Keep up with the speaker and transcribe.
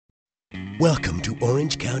Welcome to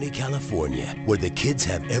Orange County, California, where the kids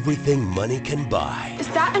have everything money can buy. Is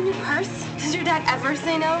that a new purse? Does your dad ever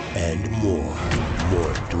say no? And more.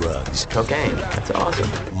 More drugs. Cocaine. That's awesome.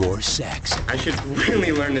 More sex. I should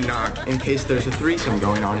really learn to knock in case there's a threesome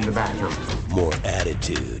going on in the bathroom. More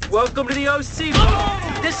attitude. Welcome to the OC.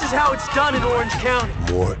 This is how it's done in Orange County.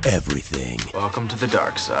 More everything. Welcome to the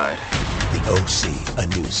dark side. The OC, a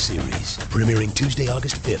new series. Premiering Tuesday,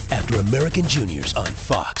 August 5th after American Juniors on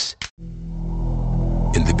Fox.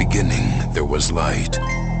 In the beginning, there was light,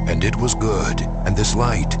 and it was good. And this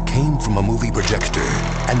light came from a movie projector,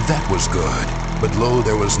 and that was good. But lo,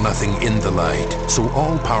 there was nothing in the light. So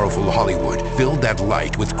all-powerful Hollywood filled that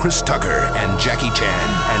light with Chris Tucker and Jackie Chan,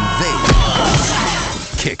 and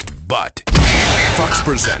they kicked butt. Fox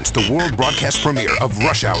presents the world broadcast premiere of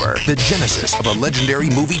Rush Hour, the genesis of a legendary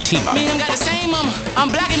movie team-up. Me and them got the same mama. I'm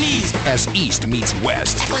black and East. As East meets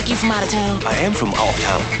West. Act like you from out of town. I am from all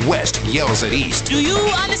town. West yells at East. Do you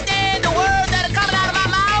understand the words that are coming out of my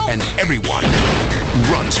mouth? And everyone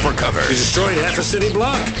runs for cover. You destroyed half a city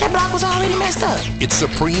block. That block was already messed up. It's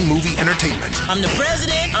supreme movie entertainment. I'm the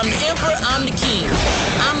president, I'm the emperor, I'm the king.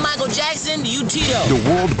 I'm Michael Jackson, you Tito. The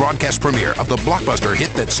world broadcast premiere of the blockbuster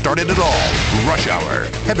hit that started it all, Rush Hour.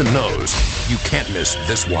 Heaven knows, you can't miss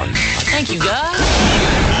this one. Thank you, God.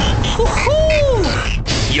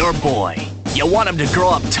 Woohoo! Your boy. You want him to grow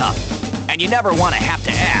up tough, and you never want to have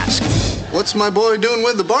to ask. What's my boy doing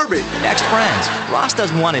with the Barbie? Ex-friends. Ross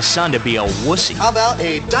doesn't want his son to be a wussy. How about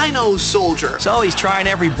a dino soldier? So he's trying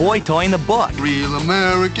every boy toy in the book. Real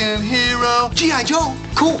American hero. G.I. Joe.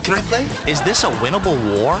 Cool. Can I play? Is this a winnable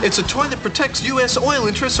war? It's a toy that protects U.S. oil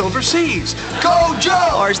interests overseas. Go,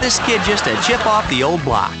 Joe! Or is this kid just a chip off the old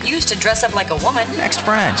block? You used to dress up like a woman.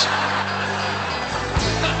 Ex-friends.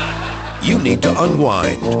 You need to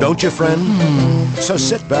unwind, don't you, friend? So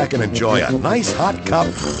sit back and enjoy a nice hot cup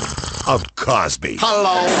of Cosby.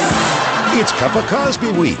 Hello. It's Cup of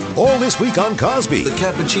Cosby Week. All this week on Cosby. The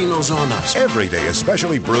cappuccino's on us. Every day is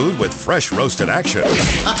specially brewed with fresh roasted action,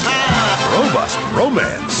 robust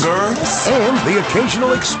romance, Girls. and the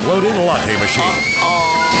occasional exploding latte machine.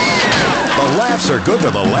 The laughs are good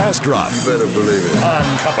to the last drop. You better believe it.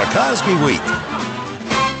 On Cup of Cosby Week.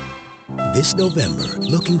 This November,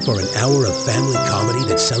 looking for an hour of family comedy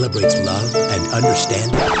that celebrates love and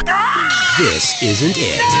understanding? This isn't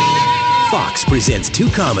it. Fox presents two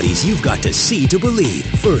comedies you've got to see to believe.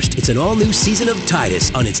 First, it's an all-new season of Titus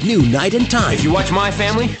on its new Night and Time. If you watch My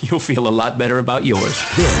Family, you'll feel a lot better about yours.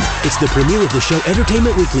 Then, it's the premiere of the show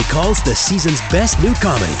Entertainment Weekly calls the season's best new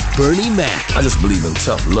comedy, Bernie Mac. I just believe in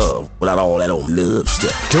tough love without all that old love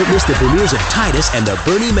stuff. Don't miss the premieres of Titus and the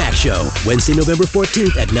Bernie Mac Show, Wednesday, November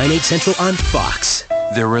 14th at 9/8 Central on Fox.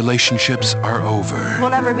 Their relationships are over, We'll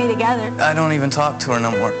never be together. I don't even talk to her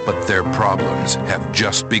no more. but their problems have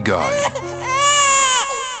just begun.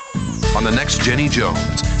 On the next Jenny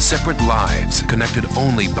Jones, separate lives connected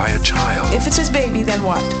only by a child. If it's his baby, then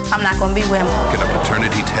what? I'm not going to be with him. Can a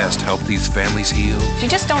paternity test help these families heal? You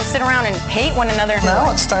just don't sit around and hate one another.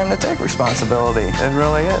 Now it's time to take responsibility. It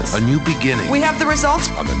really is. A new beginning We have the results.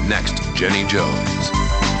 on the next Jenny Jones.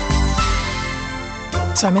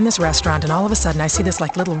 So I'm in this restaurant, and all of a sudden I see this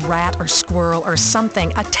like little rat or squirrel or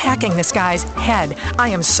something attacking this guy's head. I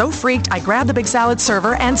am so freaked, I grab the big salad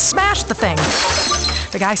server and smash the thing.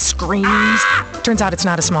 The guy screams. Turns out it's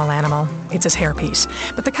not a small animal. It's his hairpiece.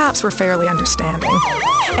 But the cops were fairly understanding.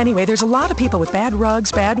 Anyway, there's a lot of people with bad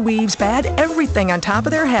rugs, bad weaves, bad everything on top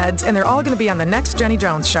of their heads, and they're all going to be on the next Jenny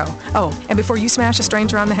Jones show. Oh, and before you smash a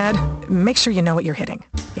stranger on the head, make sure you know what you're hitting.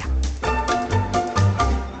 Yeah.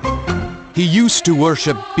 He used to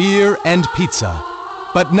worship beer and pizza,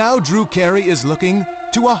 but now Drew Carey is looking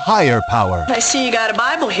to a higher power. I see you got a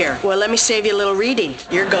Bible here. Well, let me save you a little reading.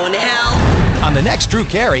 You're going to hell. On the next Drew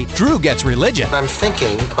Carey, Drew gets religion. I'm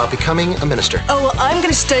thinking about becoming a minister. Oh, well, I'm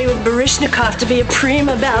going to study with Baryshnikov to be a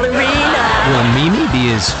prima ballerina. Will Mimi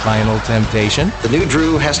be his final temptation? The new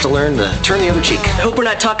Drew has to learn to turn the other cheek. I hope we're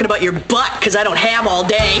not talking about your butt, because I don't have all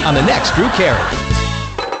day. On the next Drew Carey.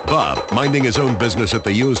 Bob, minding his own business at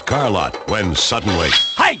the used car lot, when suddenly...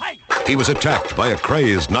 Hey! He was attacked by a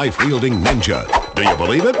crazed, knife-wielding ninja. Do you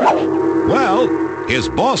believe it? Well, his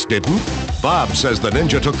boss didn't. Bob says the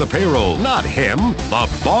ninja took the payroll, not him. The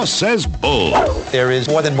boss says bull. There is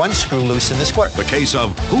more than one screw loose in this court. The case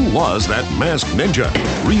of who was that masked ninja?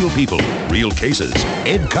 Real people, real cases.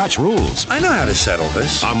 Ed Koch rules. I know how to settle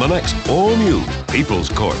this. On the next all-new People's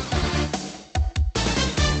Court.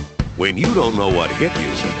 When you don't know what hit you,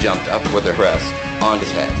 He jumped up with her breast on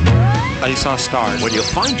his head. I saw stars. when you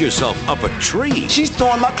find yourself up a tree, She's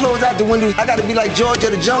throwing my clothes out the window. I gotta be like George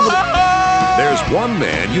of the Jungle. there's one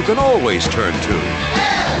man you can always turn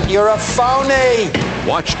to. You're a phony!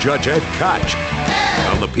 Watch Judge Ed Koch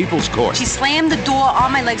on the People's Court. She slammed the door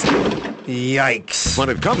on my legs. Yikes. When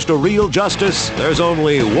it comes to real justice, there's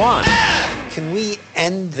only one. Can we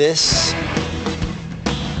end this